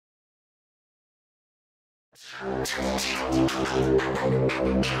How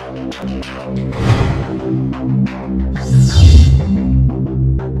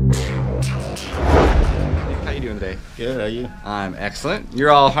you doing today? Good, how are you? I'm excellent.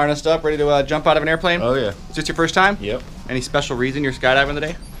 You're all harnessed up, ready to jump out of an airplane? Oh yeah. Is this your first time? Yep. Any special reason you're skydiving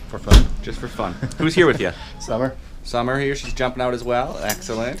today? For fun. Just for fun. Who's here with you? Summer. Summer here, she's jumping out as well.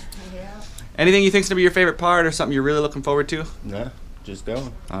 Excellent. Yeah. Anything you think's gonna be your favorite part or something you're really looking forward to? No, just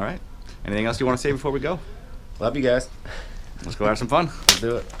going. All right. Anything else you want to say before we go? Love you guys. Let's go have some fun. Let's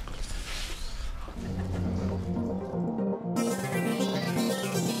do it.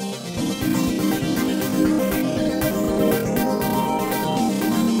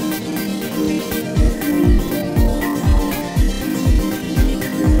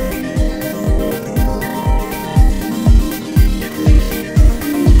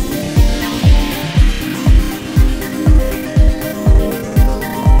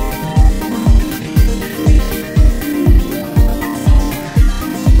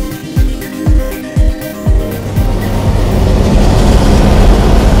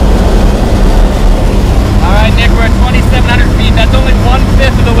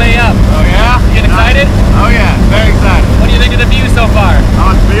 So far.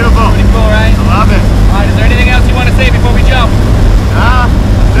 Oh, it's beautiful. Pretty cool, right? I love it. All right, is there anything else you want to say before we jump?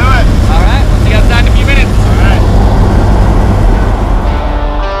 Let's do it. All right, we'll see you outside in a few minutes. All right.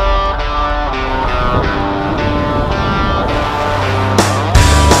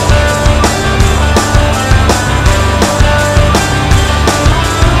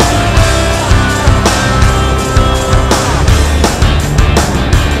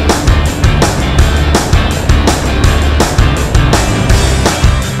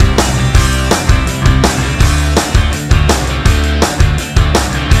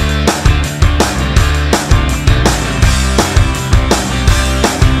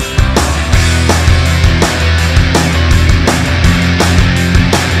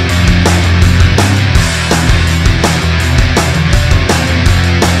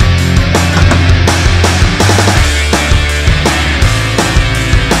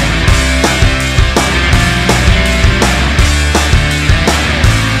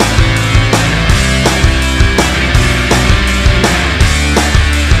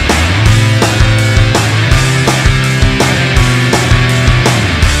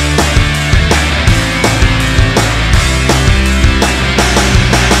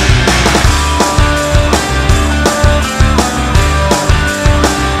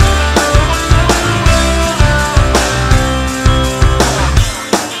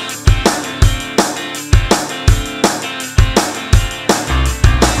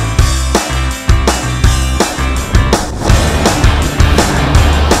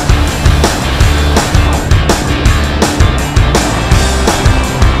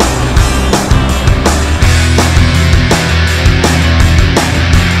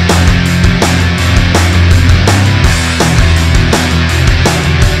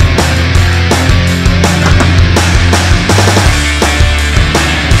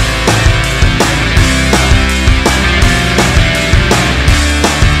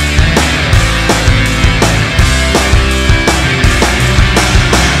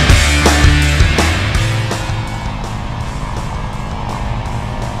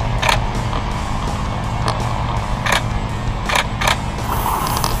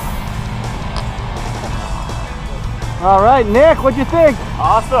 All right, Nick, what'd you think?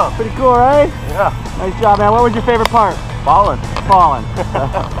 Awesome. Pretty cool, right? Yeah. Nice job, man. What was your favorite part? Falling. Falling.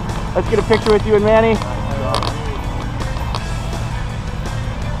 Let's get a picture with you and Manny.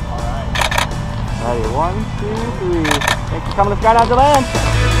 All right, 1, 2, 3. Thanks for coming to Skydive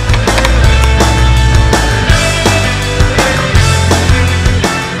DeLand.